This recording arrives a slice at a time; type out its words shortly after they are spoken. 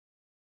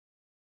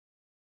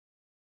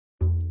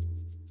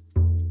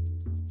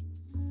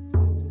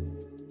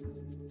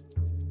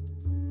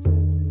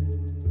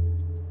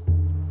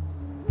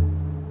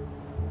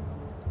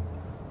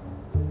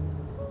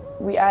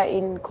are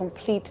in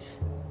complete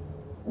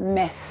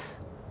mess.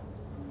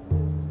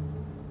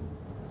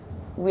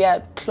 We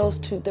are close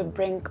to the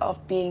brink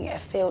of being a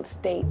failed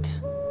state.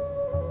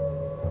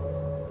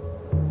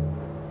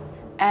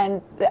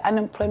 And the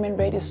unemployment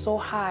rate is so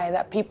high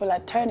that people are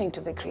turning to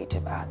the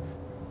creative arts.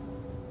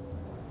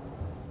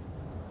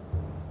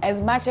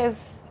 As much as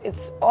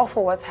it's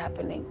awful what's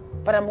happening,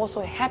 but I'm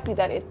also happy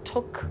that it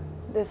took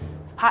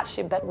this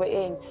hardship that we're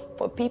in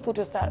for people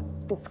to start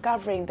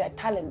discovering their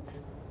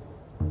talents.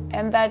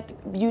 And that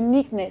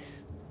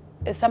uniqueness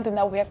is something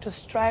that we have to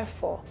strive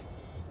for.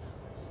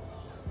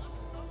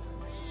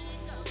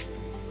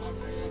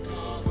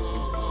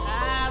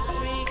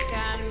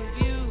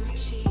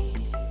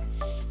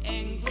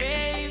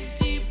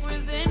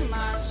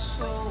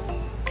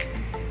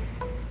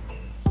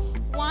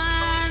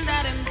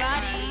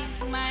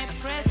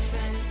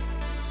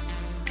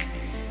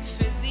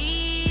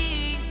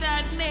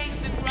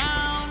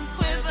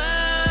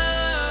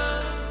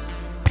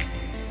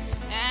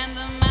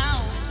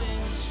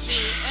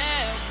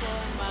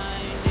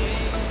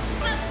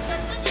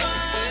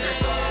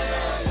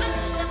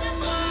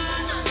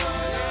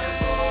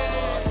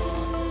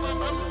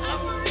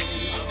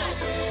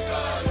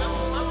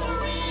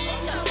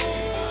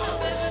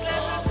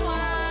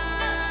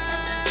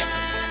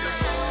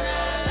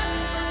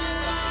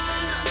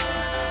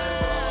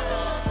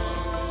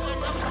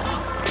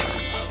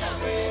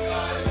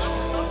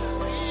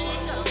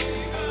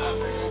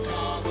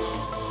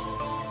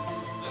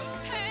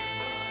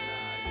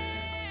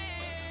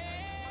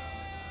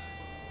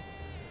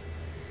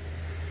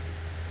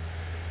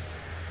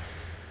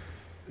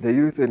 The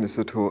youth in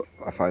Lesotho,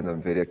 I find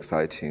them very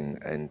exciting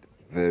and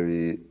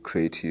very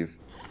creative.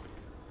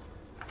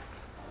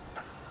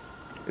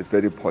 It's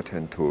very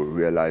important to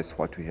realize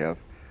what we have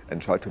and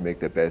try to make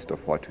the best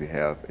of what we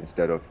have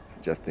instead of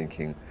just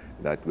thinking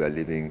that we are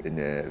living in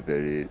a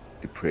very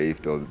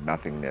depraved or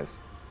nothingness.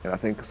 And I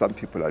think some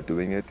people are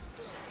doing it.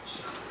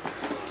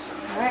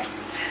 All right,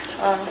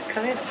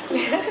 come in.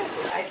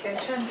 I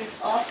can turn this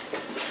off.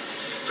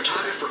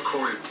 Photographer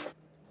Corey.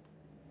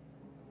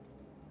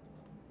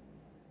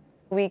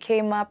 We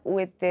came up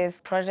with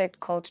this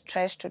project called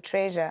Trash to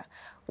Treasure,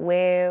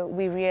 where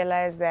we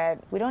realized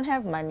that we don't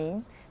have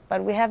money,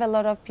 but we have a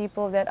lot of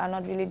people that are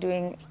not really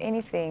doing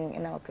anything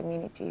in our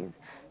communities,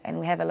 and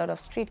we have a lot of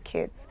street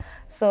kids.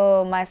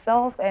 So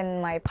myself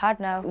and my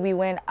partner, we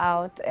went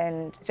out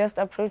and just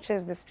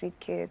approaches the street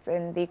kids,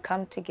 and they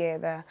come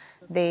together.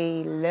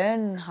 They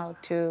learn how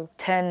to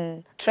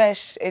turn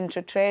trash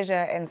into treasure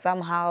and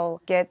somehow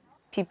get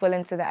people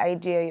into the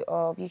idea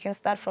of you can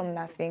start from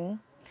nothing,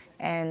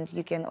 and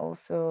you can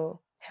also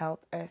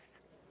help Earth.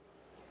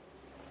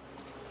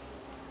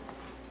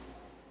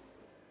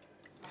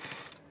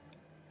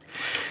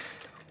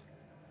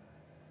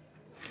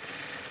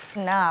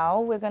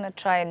 Now we're gonna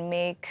try and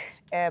make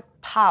a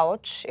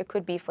pouch. It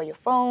could be for your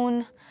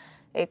phone,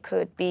 it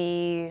could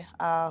be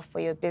for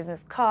your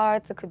business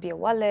cards, it could be a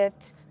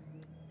wallet.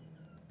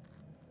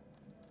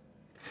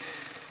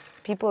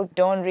 People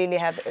don't really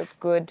have a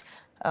good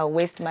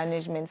waste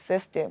management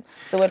system.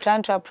 So we're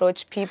trying to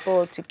approach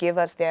people to give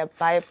us their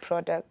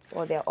byproducts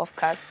or their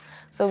offcuts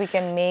so we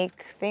can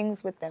make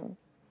things with them.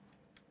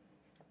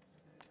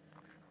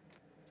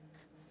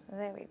 So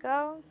there we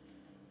go.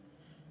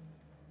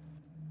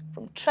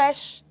 From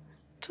trash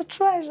to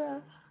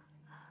treasure.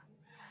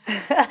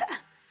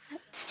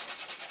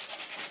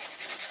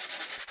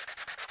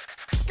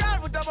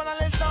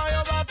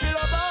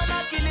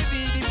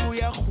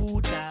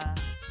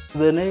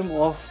 The name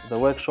of the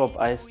workshop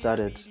I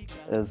started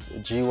is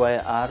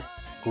GYR,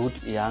 Good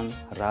Young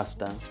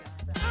Rasta.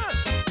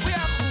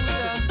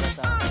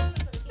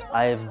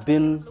 I've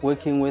been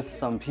working with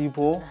some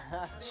people,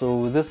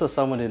 so these are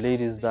some of the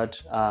ladies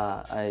that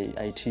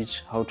I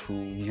teach how to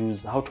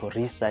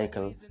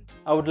recycle.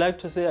 I would like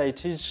to say I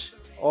teach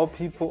all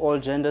people, all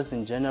genders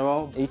in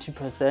general,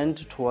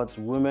 80% towards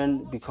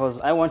women, because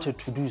I wanted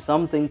to do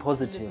something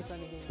positive.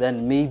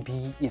 Then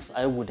maybe if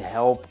I would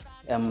help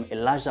a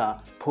larger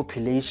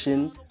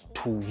population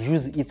to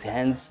use its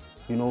hands,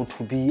 you know,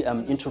 to be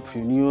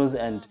entrepreneurs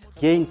and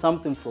gain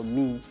something from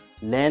me,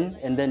 learn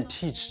and then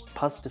teach,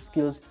 pass the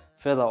skills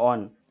further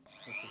on.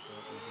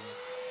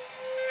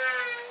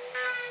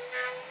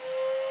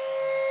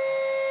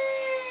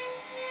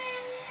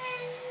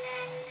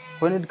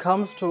 When it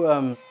comes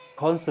to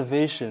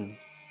conservation,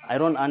 I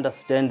don't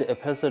understand a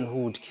person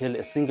who would kill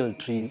a single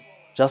tree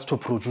just to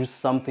produce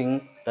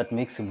something that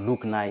makes him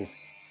look nice.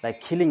 Like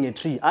killing a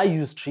tree. I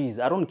use trees.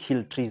 I don't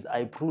kill trees.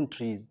 I prune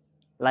trees.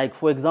 Like,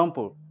 for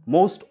example,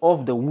 most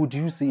of the wood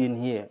you see in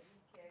here,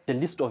 the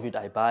list of it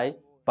I buy,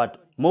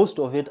 but most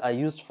of it I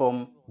used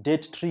from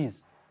dead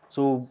trees.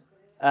 So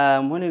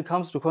when it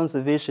comes to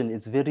conservation,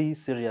 it's very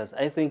serious.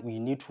 I think we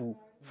need to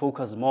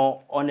focus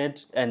more on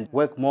it and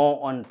work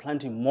more on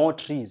planting more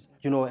trees.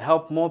 You know,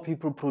 help more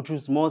people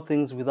produce more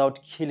things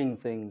without killing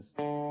things.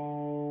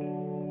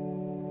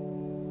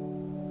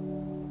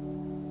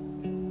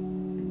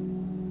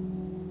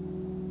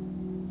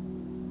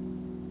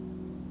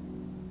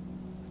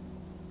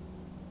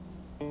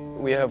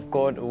 We we have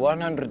got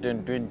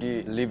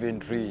 120 living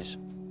trees.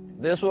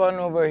 This one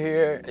over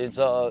here is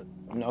a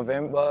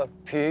November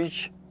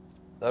peach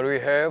that we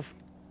have.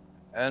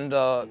 And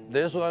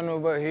this one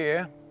over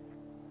here,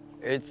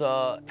 it's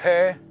a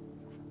pear.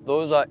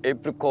 Those are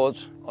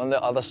apricots on the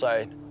other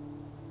side.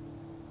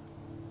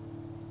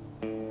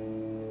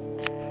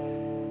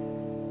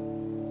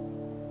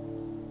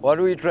 What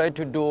we try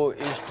to do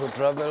is to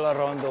travel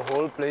around the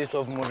whole place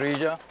of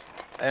Morija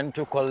and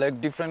to collect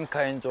different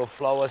kinds of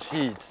flower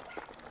seeds.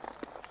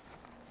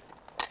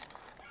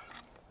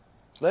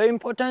 The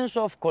importance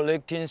of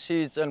collecting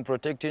seeds and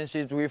protecting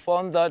seeds, we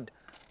found that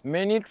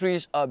many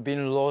trees are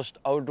being lost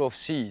out of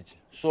seeds.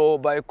 So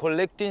by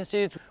collecting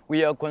seeds,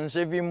 we are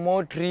conserving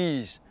more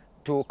trees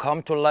to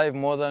come to life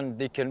more than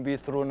they can be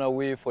thrown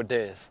away for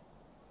death.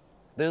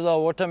 These are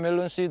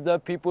watermelon seeds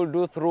that people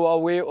do throw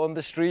away on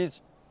the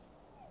streets.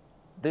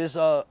 These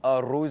are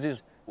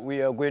roses.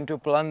 We are going to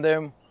plant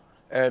them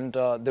and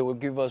they will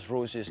give us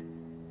roses.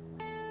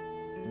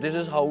 This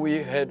is how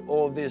we had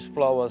all these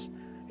flowers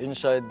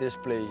inside this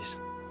place.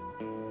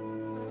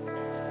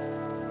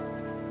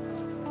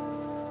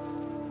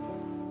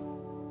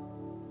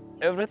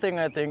 Everything,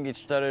 I think, it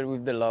started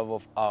with the love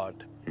of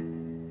art.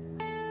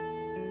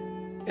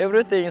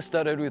 Everything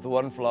started with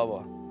one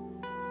flower.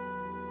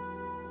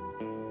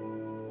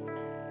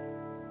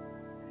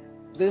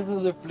 This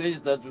is a place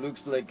that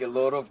looks like a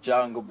lot of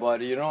junk,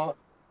 but you know,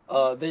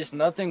 there's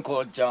nothing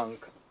called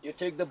junk. You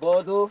take the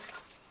bottle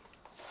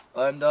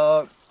and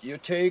you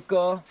take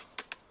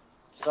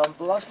some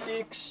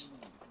plastics,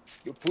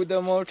 you put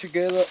them all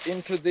together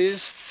into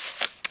this,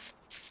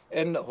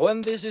 and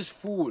when this is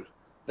full,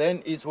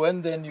 then it's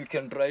when then you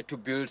can try to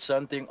build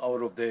something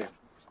out of there.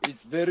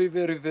 It's very,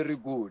 very, very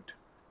good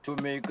to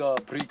make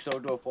bricks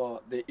out of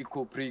the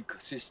eco brick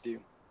system.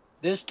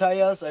 These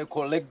tires, I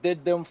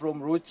collected them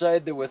from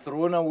roadside, they were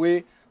thrown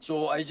away.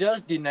 So I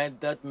just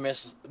denied that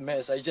mess.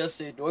 I just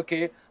said,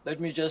 okay, let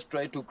me just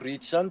try to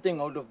create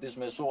something out of this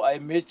mess. So I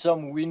made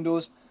some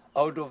windows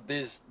out of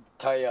these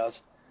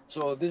tires.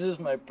 So this is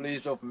my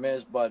place of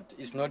mess, but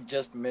it's not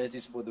just mess,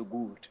 it's for the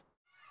good.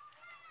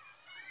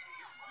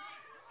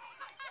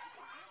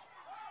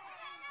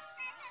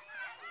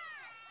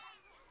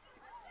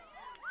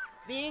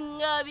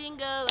 Bingo,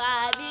 bingo,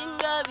 ah,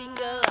 bingo,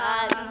 bingo,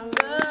 ah,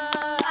 bingo,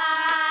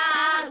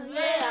 ah,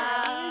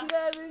 yeah.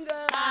 Bingo,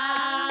 bingo, ah,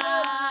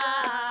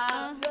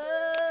 bingo,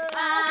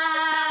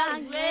 ah,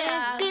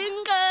 yeah.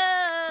 Bingo,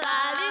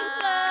 ah,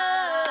 bingo,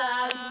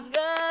 ah,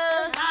 bingo,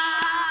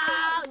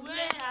 ah,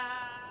 yeah.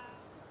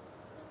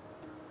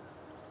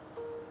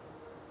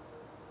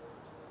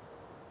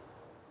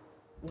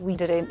 We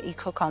did an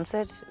eco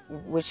concert,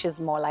 which is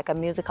more like a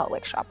musical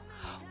workshop,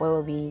 where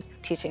we'll be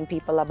teaching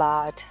people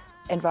about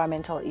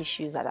environmental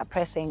issues that are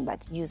pressing,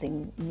 but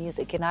using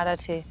music in order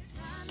to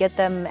get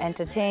them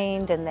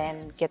entertained and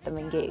then get them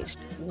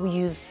engaged. We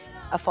use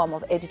a form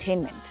of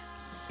edutainment.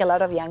 A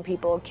lot of young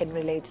people can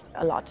relate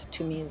a lot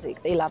to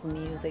music. They love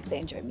music, they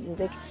enjoy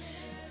music.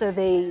 So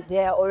they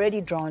are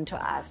already drawn to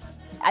us.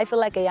 I feel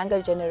like a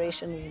younger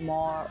generation is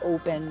more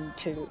open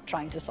to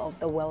trying to solve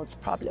the world's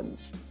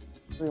problems.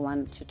 We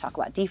want to talk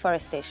about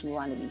deforestation, we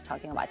want to be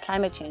talking about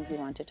climate change, we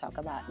want to talk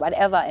about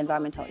whatever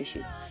environmental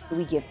issue.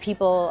 We give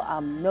people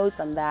notes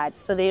on that,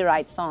 so they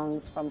write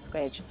songs from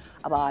scratch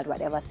about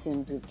whatever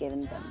themes we've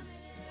given them.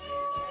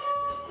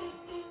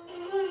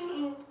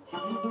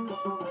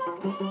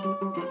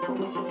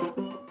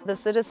 The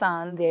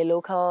Citizen, their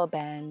local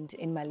band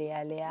in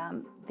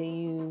Malayalam, they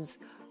use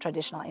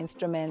traditional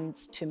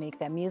instruments to make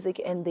their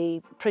music, and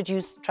they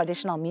produce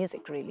traditional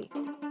music, really.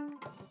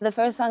 The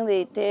first song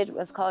they did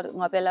was called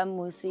Ngopela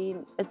Musi.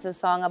 It's a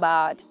song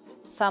about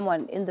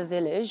someone in the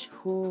village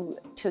who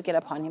took it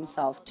upon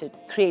himself to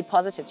create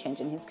positive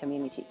change in his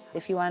community.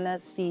 If you want to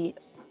see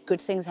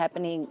good things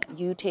happening,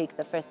 you take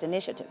the first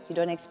initiative. You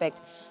don't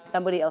expect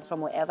somebody else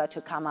from wherever to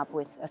come up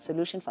with a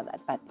solution for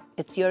that, but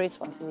it's your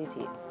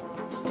responsibility.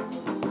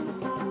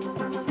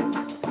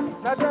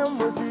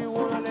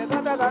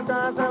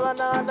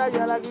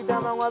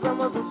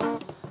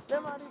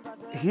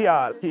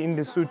 Here in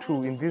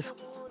Lesotho, in this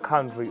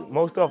country,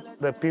 most of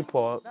the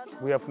people,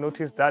 we have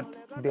noticed that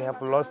they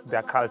have lost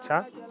their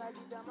culture,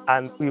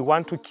 and we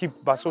want to keep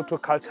Basotho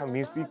culture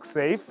music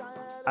safe,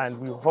 and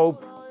we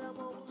hope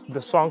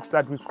the songs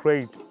that we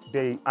create,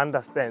 they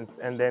understand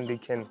and then they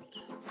can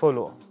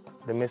follow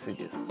the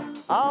messages.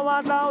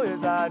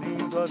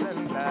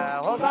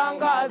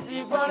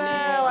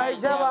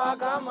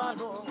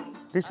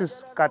 This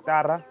is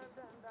Katara,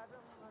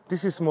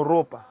 this is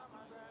Moropa.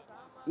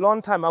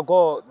 Long time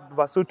ago,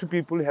 Basotho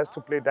people has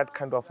to play that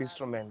kind of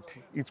instrument.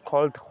 It's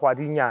called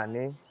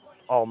Khwadinyane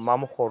or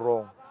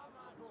Mamkhorong.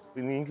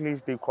 In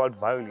English, they call it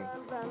violin.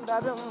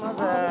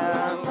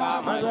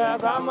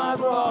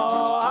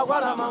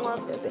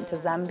 They've been to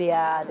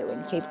Zambia, they were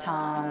in Cape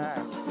Town.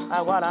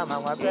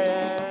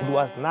 It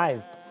was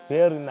nice,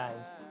 very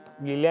nice.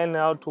 We learned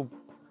how to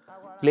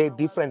play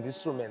different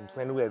instruments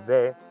when we were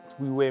there.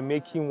 We were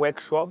making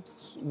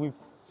workshops with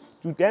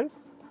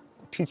students,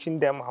 teaching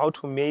them how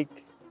to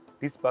make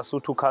these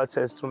Basotho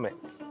culture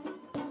instruments.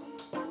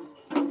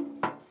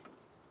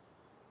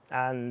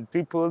 And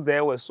people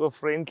there were so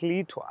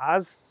friendly to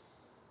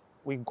us.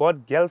 We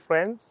got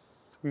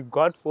girlfriends, we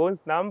got phone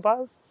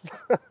numbers.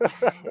 We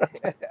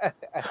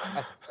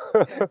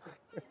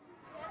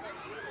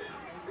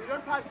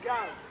don't pass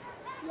girls.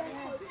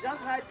 We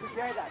just ride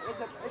together as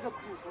a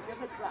group, as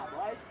a club,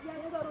 right?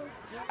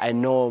 I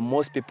know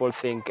most people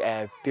think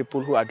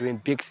people who are doing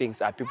big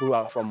things are people who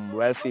are from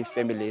wealthy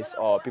families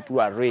or people who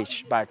are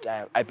rich, but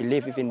I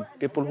believe even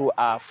people who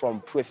are from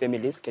poor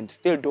families can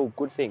still do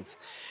good things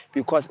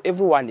because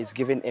everyone is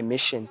given a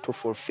mission to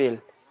fulfill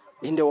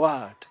in the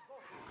world.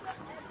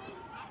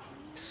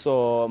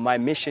 So my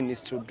mission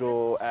is to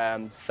do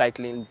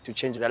cycling to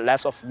change the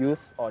lives of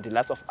youth or the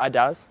lives of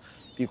adults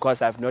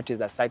because I've noticed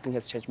that cycling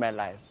has changed my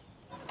life.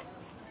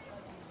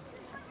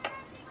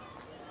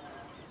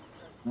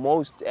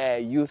 Most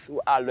youth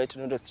who are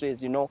loitering on the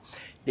streets, you know,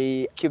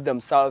 they keep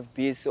themselves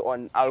busy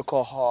on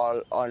alcohol,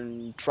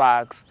 on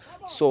drugs.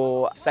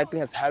 So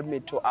cycling has helped me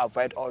to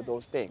avoid all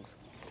those things.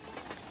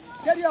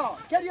 Carry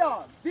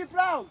on, be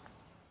proud.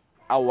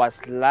 I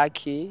was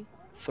lucky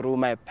through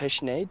my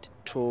passionate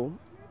to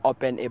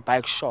open a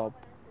bike shop.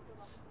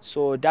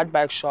 So that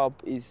bike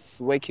shop is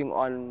working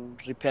on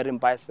repairing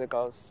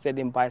bicycles,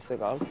 selling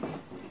bicycles,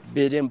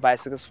 building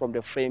bicycles from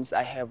the frames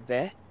I have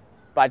there.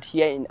 But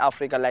here in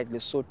Africa, like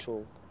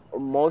Lesotho,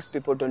 most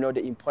people don't know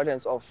the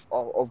importance of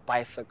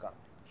bicycle.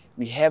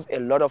 We have a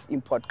lot of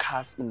import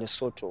cars in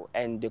Lesotho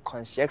and the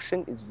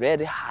congestion is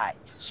very high.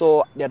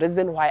 So the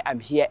reason why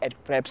I'm here at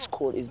prep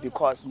school is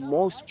because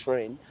most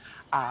children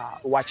are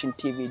watching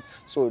TV.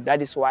 So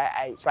that is why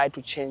I try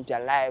to change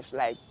their lives,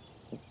 like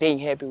being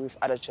happy with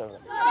other children.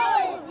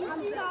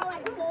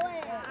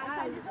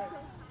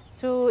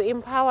 To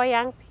empower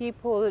young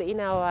people in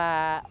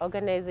our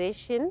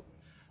organization,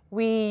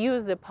 we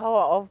use the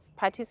power of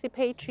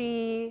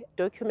participatory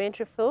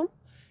documentary film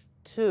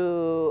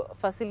to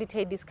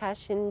facilitate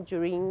discussion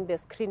during the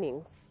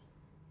screenings.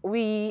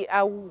 We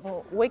are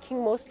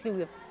working mostly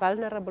with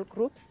vulnerable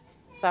groups,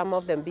 some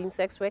of them being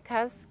sex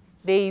workers.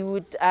 They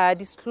would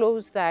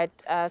disclose that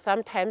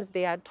sometimes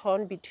they are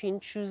torn between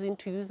choosing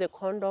to use a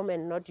condom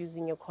and not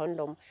using a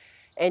condom.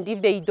 And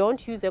if they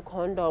don't use a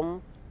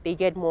condom, they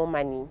get more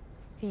money.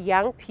 The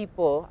young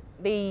people,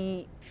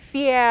 they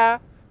fear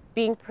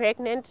being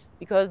pregnant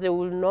because they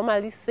will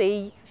normally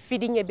say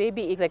feeding a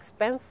baby is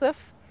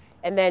expensive,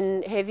 and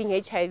then having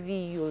HIV,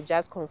 you'll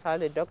just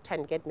consult a doctor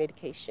and get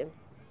medication.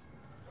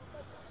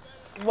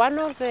 One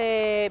of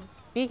the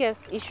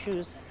biggest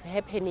issues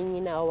happening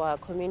in our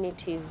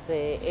community is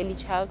early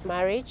child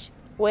marriage,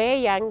 where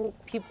young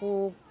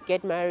people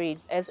get married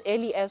as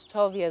early as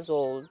 12 years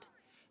old.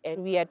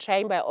 And we are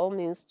trying by all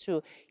means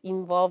to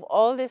involve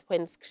all this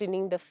when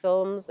screening the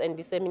films and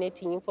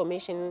disseminating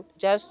information,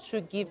 just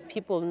to give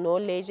people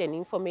knowledge and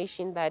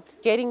information that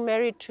getting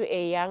married to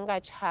a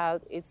younger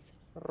child is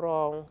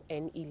wrong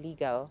and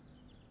illegal.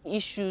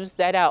 Issues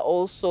that are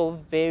also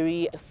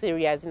very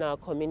serious in our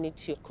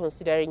community,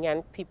 considering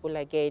young people,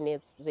 again,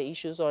 it's the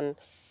issues on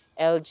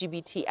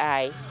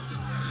LGBTI.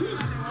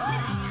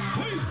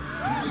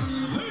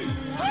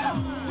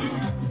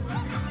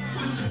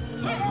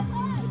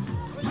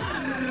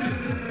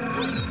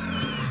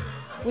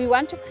 We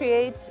want to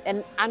create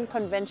an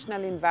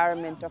unconventional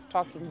environment of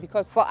talking,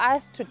 because for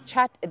us to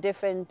chart a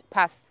different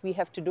path, we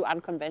have to do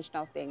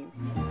unconventional things.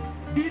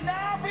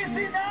 Enough is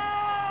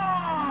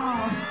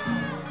enough!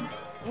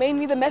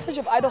 Mainly the message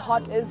of Idle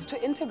Heart is to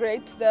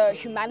integrate the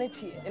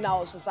humanity in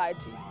our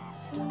society.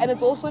 And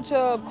it's also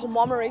to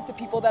commemorate the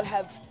people that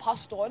have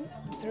passed on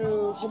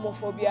through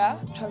homophobia,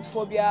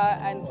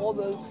 transphobia, and all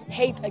this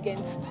hate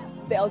against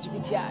the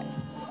LGBTI.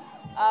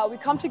 We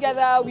come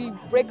together, we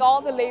break all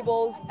the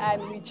labels,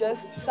 and we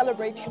just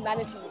celebrate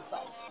humanity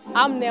itself.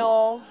 I'm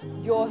Neo,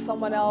 you're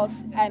someone else,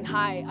 and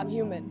hi, I'm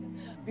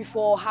human.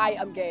 Before hi,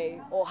 I'm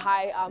gay, or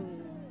hi, I'm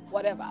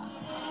whatever.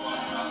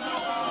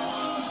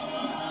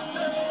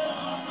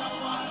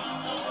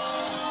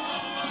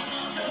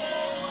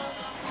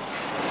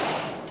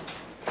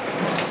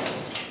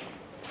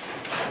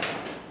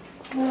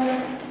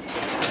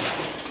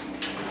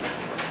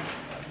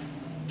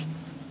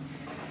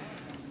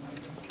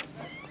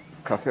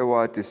 Cafe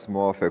Watt is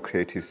more of a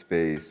creative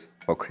space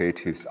for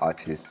creatives,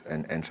 artists,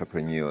 and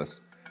entrepreneurs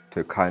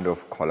to kind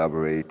of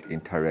collaborate,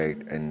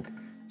 interact, and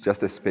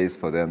just a space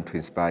for them to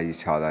inspire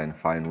each other and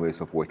find ways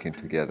of working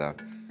together.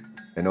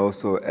 And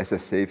also as a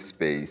safe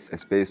space, a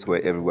space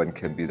where everyone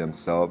can be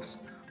themselves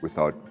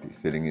without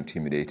feeling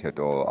intimidated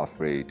or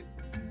afraid.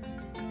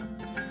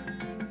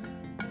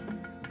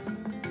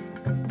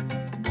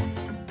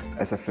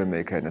 As a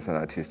filmmaker and as an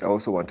artist, I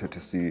also wanted to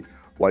see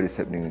what is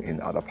happening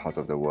in other parts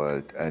of the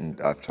world,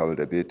 and I've traveled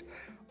a bit.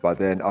 But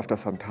then after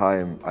some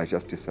time, I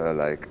just decided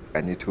like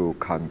I need to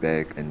come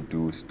back and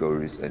do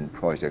stories and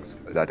projects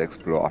that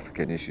explore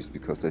African issues,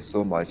 because there's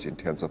so much in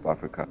terms of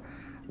Africa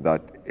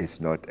that is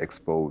not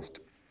exposed.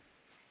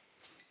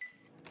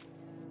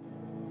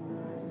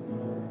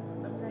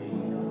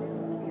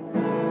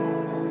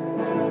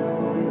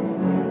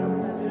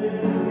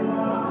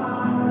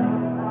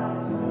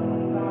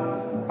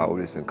 I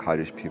always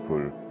encourage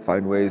people,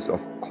 find ways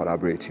of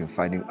collaborating,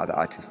 finding other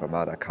artists from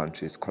other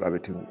countries,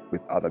 collaborating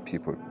with other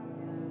people.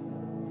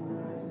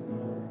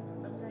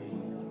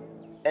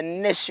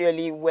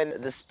 Initially,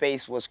 when the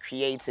space was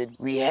created,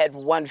 we had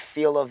one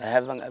feel of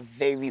having a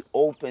very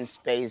open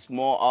space,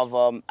 more of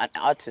an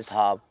artist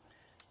hub.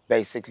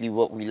 Basically,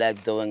 what we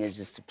like doing is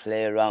just to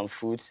play around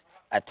food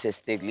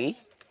artistically.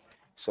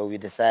 So we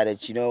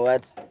decided, you know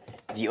what,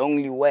 the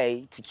only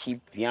way to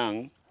keep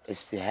young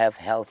is to have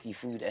healthy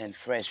food and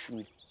fresh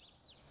food.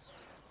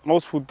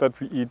 Most food that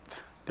we eat,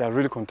 they are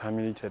really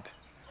contaminated.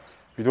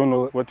 We don't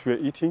know what we are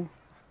eating.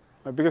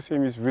 My biggest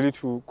aim is really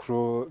to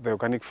grow the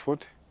organic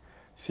food,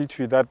 see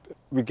to it that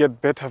we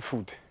get better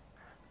food,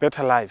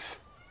 better life.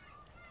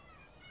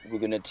 We're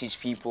going to teach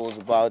people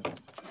about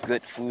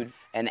good food.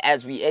 And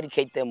as we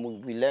educate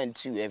them, we learn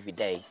too every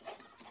day.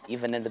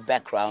 Even in the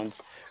background,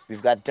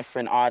 we've got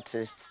different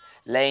artists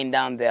laying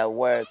down their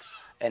work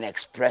and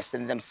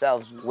expressing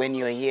themselves. When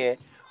you're here,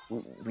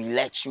 we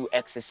let you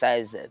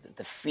exercise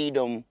the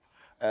freedom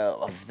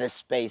of this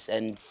space.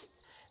 And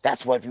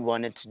that's what we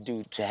wanted to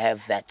do, to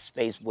have that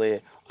space where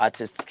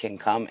artists can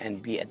come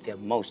and be at their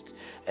most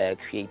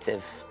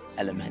creative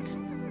element.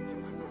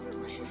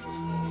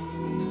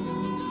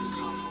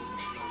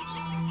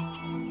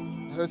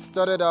 It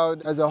started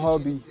out as a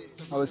hobby.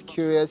 I was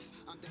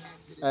curious,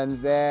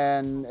 and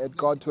then it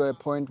got to a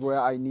point where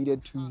I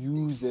needed to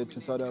use it to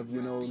sort of,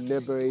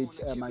 liberate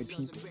my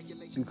people.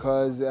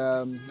 Because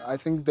I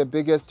think the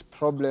biggest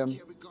problem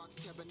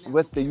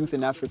with the youth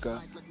in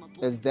Africa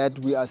is that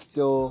we are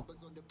still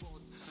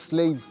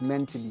slaves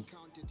mentally,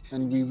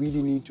 and we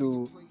really need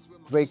to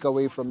break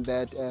away from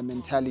that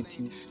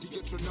mentality.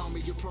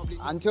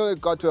 Until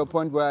it got to a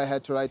point where I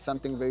had to write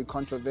something very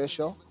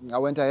controversial. I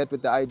went ahead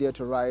with the idea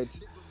to write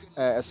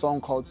a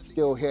song called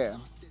Still Here.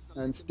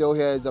 And Still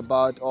Here is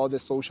about all the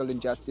social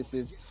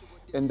injustices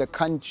in the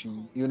country,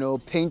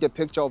 paint a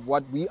picture of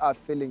what we are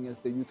feeling as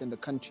the youth in the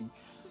country.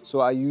 So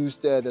I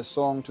used the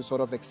song to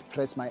sort of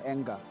express my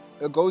anger.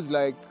 It goes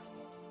like,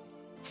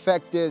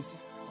 fact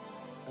is,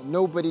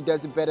 nobody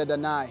does it better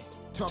than I.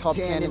 Top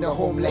 10 in the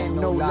homeland,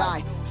 no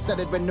lie.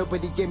 Started when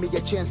nobody gave me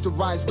a chance to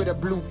rise with a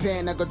blue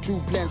pen. I got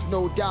true plans,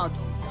 no doubt.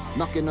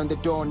 Knocking on the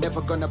door, never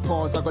gonna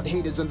pause. I got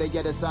haters on the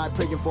other side,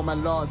 praying for my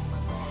loss.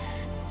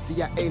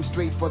 See, I aim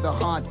straight for the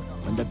heart.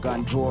 When the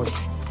gun draws,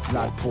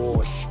 blood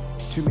pours.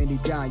 Too many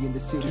die in the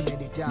city.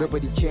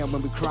 Nobody care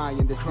when we cry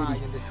in the city.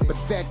 But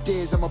fact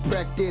is, I'ma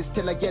practice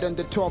till I get on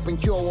the top and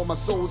cure all my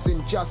soul's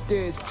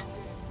injustice.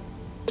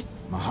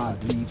 My heart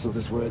bleeds, all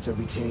those words I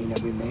retain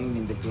and remain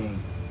in the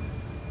game.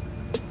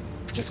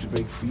 Just to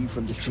break free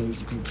from these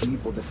chains, you can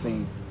keep all the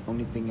fame.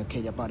 Only thing I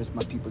care about is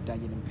my people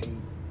dying in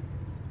pain.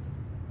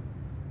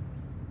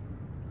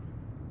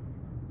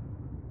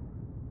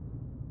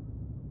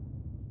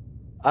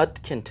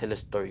 Art can tell a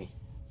story.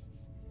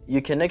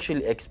 You can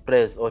actually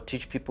express or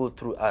teach people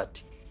through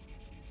art.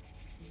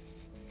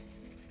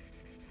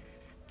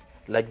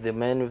 Like the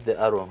man with the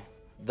arrow,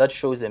 that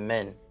shows a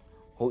man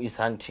who is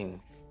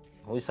hunting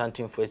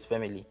for his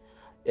family.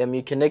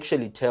 You can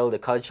actually tell the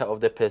culture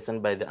of the person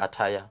by the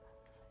attire.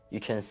 You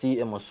can see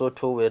a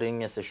Basotho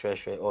wearing a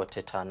seshweshwe or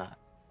tetana.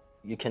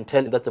 You can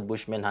tell that's a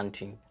bushman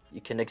hunting.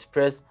 You can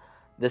express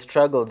the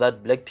struggle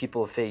that black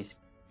people face.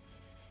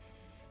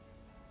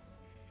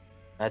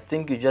 I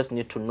think you just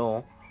need to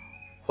know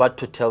what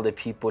to tell the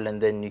people,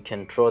 and then you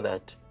can draw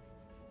that.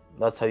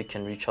 That's how you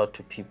can reach out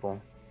to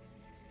people.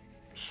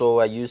 So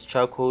I use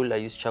charcoal, I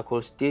use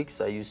charcoal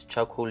sticks, I use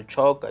charcoal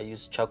chalk, I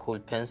use charcoal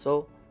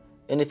pencil,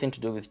 anything to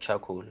do with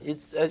charcoal.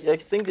 I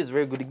think it's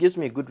very good. It gives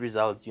me good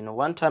results.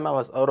 One time I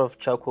was out of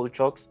charcoal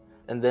chalks,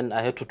 and then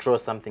I had to draw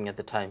something at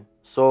the time.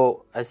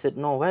 So I said,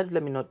 no, why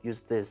let me not use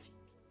this?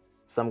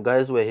 Some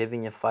guys were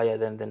having a fire,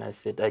 then I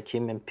said, I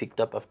came and picked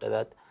up after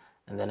that.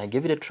 And then I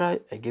gave it a try.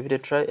 I gave it a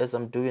try as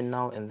I'm doing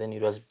now, and then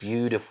it was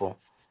beautiful.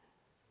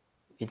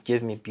 It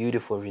gave me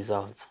beautiful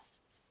results.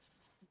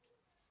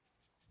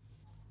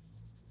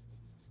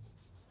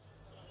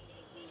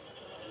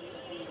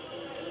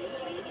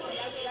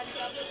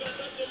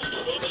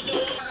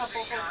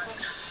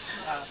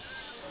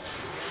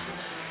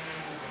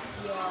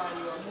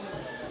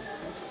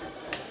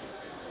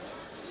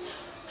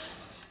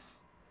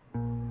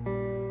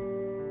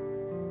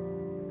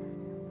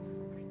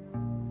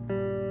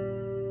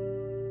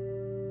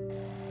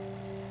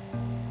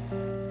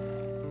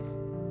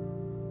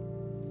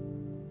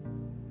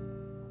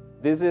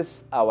 This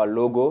is our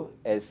logo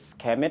as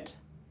Kemet.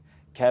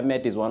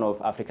 Kemet is one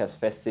of Africa's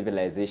first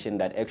civilization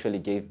that actually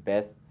gave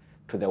birth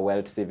to the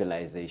world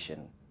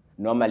civilization.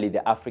 Normally,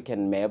 the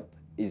African map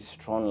is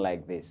drawn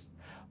like this.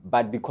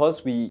 But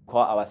because we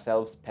call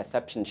ourselves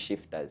perception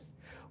shifters,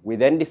 we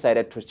then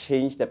decided to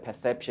change the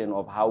perception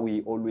of how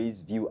we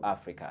always view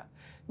Africa.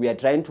 We are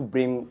trying to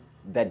bring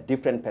that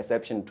different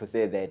perception to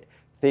say that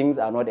things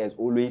are not as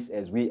always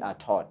as we are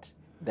taught.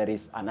 There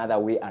is another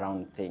way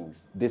around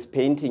things. This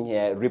painting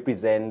here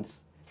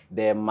represents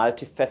the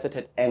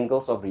multifaceted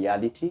angles of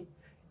reality.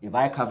 If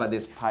I cover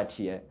this part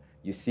here,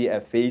 you see a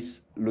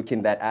face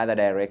looking that other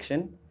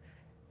direction.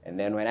 And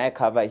then when I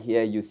cover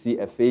here, you see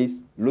a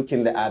face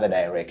looking the other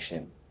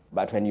direction.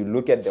 But when you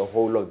look at the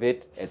whole of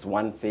it, it's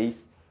one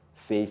face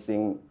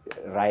facing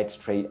right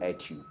straight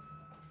at you.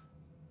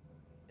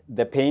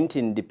 The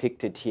painting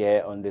depicted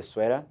here on this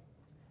sweater,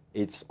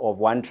 it's of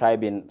one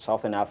tribe in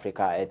Southern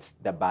Africa, it's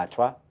the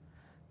Batwa.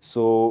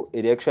 So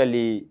it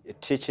actually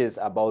teaches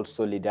about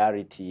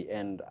solidarity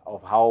and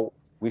of how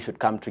we should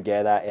come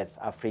together as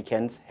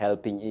Africans,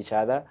 helping each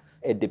other.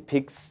 It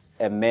depicts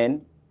a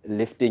man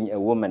lifting a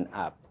woman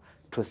up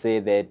to say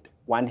that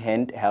one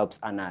hand helps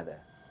another.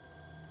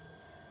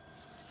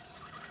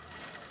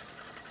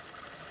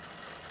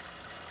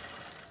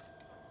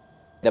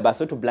 The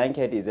Basotho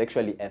blanket is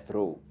actually a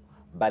throw,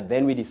 but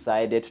then we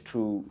decided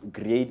to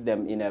create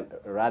them in a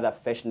rather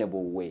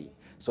fashionable way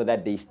so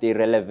that they stay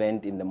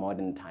relevant in the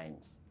modern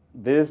times.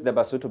 This, the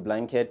Basotho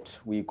blanket,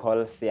 we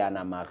call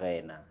Seana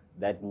Marena.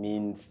 That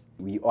means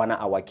we honor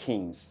our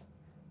kings.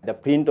 The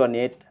print on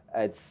it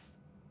is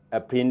a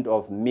print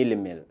of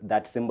milimil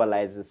that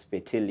symbolizes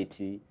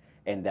fertility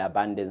and the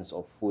abundance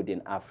of food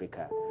in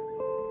Africa.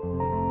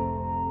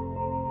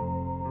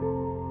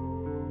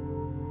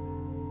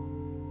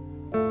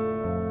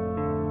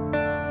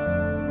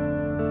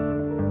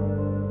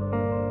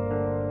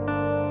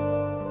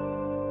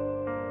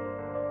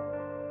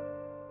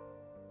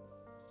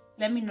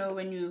 Let me know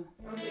when you...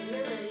 Okay,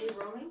 you're ready,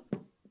 rolling?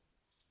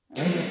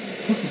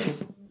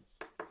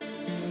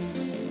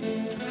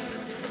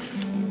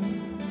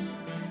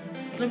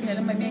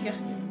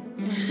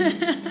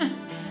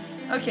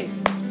 Okay.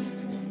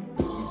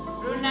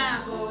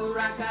 Runago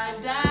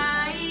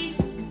rakadai,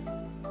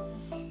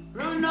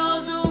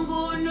 Runo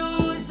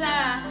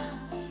zungunuza,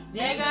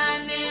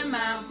 negane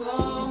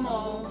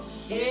makomo,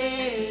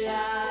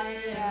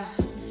 yeah,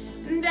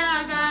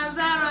 ndaga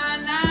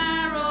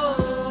zaranaro,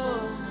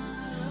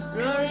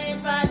 ruri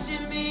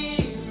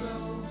pachimiro,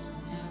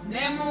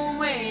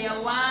 nemuwe ya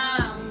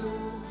wangu.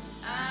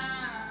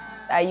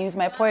 I use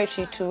my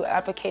poetry to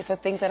advocate for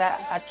things that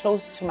are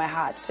close to my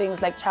heart.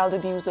 Things like child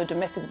abuse or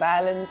domestic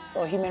violence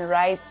or human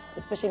rights,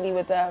 especially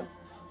with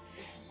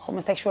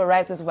homosexual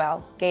rights as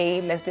well,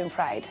 gay, lesbian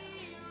pride.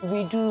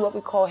 We do what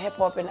we call hip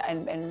hop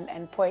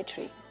and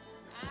poetry.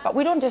 But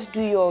we don't just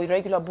do your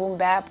regular boom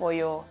bap or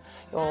your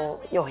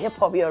hip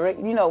hop,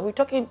 we're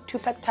talking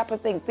Tupac type of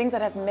thing, things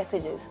that have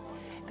messages,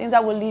 things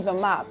that will leave a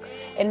mark.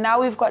 And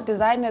now we've got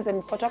designers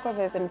and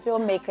photographers and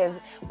filmmakers.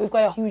 We've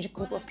got a huge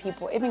group of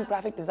people, even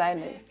graphic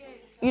designers.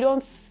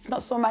 It's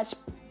not so much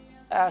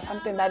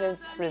something that is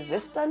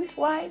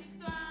resistant-wise,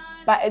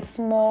 but it's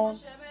more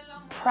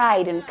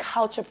pride and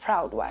culture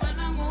proud-wise.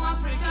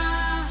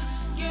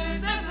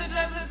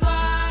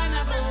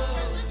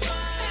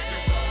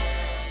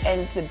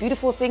 And the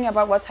beautiful thing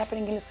about what's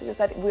happening in Lesotho is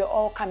that we're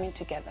all coming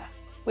together.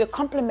 We're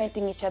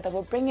complementing each other.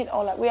 We're bringing it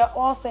all up. We are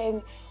all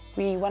saying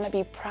we want to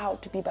be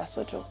proud to be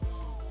Basotho.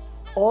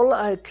 All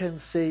I can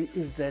say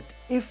is that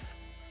if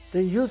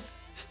the youth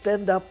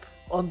stand up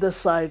on the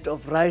side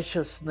of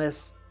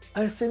righteousness,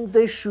 I think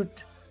they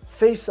should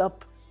face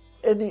up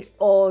any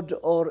odd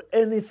or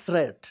any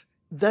threat.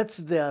 That's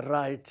their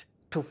right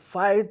to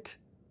fight,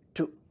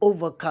 to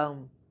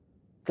overcome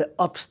the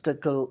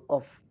obstacle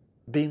of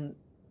being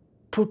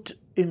put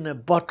in a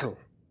bottle.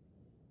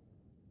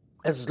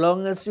 As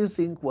long as you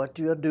think what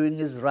you are doing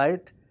is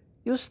right,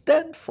 you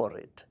stand for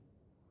it.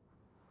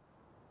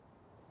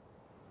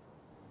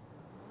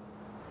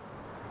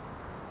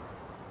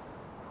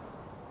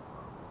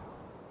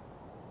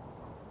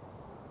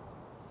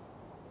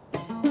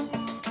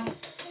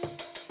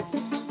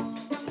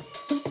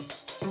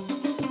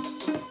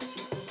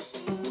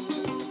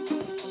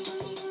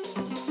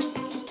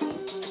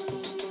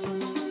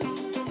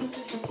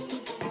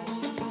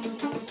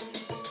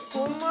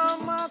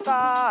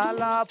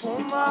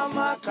 Puma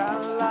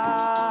makala,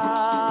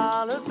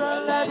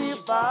 lutele di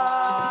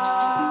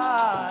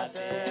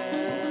pate.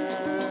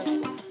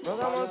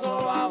 Mogamoto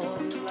wa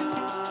huna,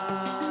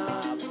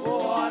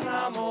 buona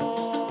mo.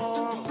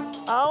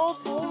 Au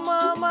puma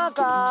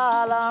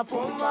makala,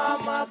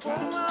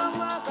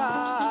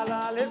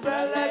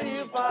 lutele di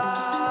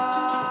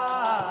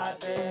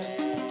pate.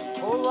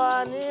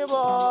 Buoni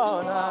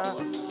bona,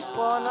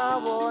 buona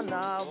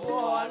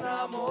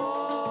mo.